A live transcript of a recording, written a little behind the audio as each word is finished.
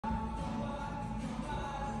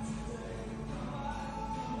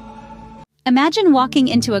Imagine walking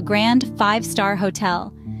into a grand five-star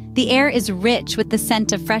hotel. The air is rich with the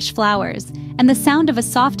scent of fresh flowers, and the sound of a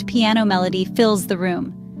soft piano melody fills the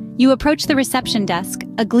room. You approach the reception desk,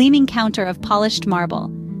 a gleaming counter of polished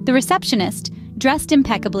marble. The receptionist, dressed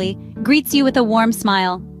impeccably, greets you with a warm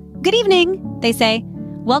smile. "Good evening," they say.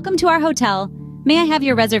 "Welcome to our hotel. May I have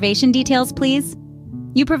your reservation details, please?"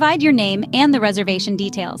 You provide your name and the reservation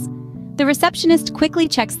details. The receptionist quickly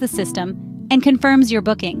checks the system and confirms your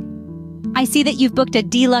booking. "I see that you've booked a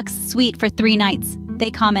deluxe suite for 3 nights,"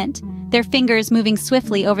 they comment, their fingers moving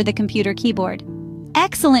swiftly over the computer keyboard.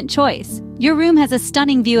 "Excellent choice. Your room has a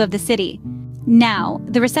stunning view of the city." Now,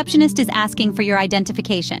 the receptionist is asking for your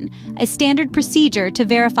identification, a standard procedure to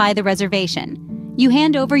verify the reservation. You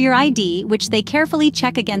hand over your ID, which they carefully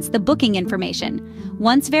check against the booking information.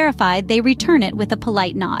 Once verified, they return it with a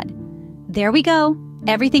polite nod. "There we go.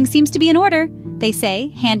 Everything seems to be in order," they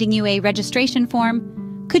say, handing you a registration form.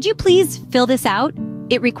 "Could you please fill this out?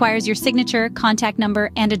 It requires your signature, contact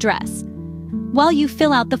number, and address." While you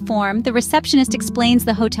fill out the form, the receptionist explains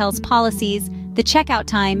the hotel's policies, the checkout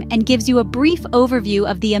time, and gives you a brief overview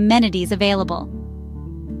of the amenities available.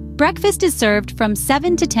 "Breakfast is served from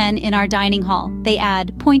 7 to 10 in our dining hall," they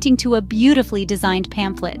add, pointing to a beautifully designed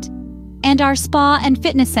pamphlet. "And our spa and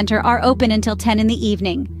fitness center are open until 10 in the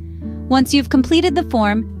evening." Once you've completed the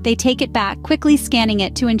form, they take it back, quickly scanning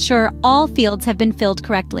it to ensure all fields have been filled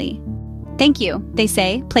correctly. "Thank you," they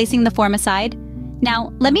say, placing the form aside.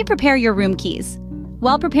 "Now, let me prepare your room keys."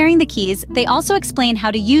 While preparing the keys, they also explain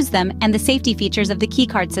how to use them and the safety features of the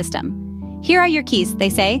keycard system. "Here are your keys," they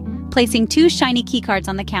say, placing 2 shiny keycards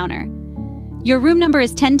on the counter. "Your room number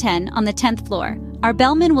is 1010 on the 10th floor. Our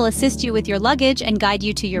bellman will assist you with your luggage and guide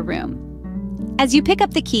you to your room." As you pick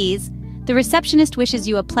up the keys, the receptionist wishes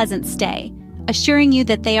you a pleasant stay, assuring you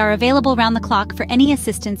that they are available round the clock for any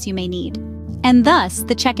assistance you may need. And thus,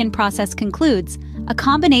 the check-in process concludes, a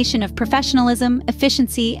combination of professionalism,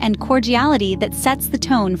 efficiency, and cordiality that sets the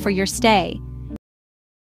tone for your stay.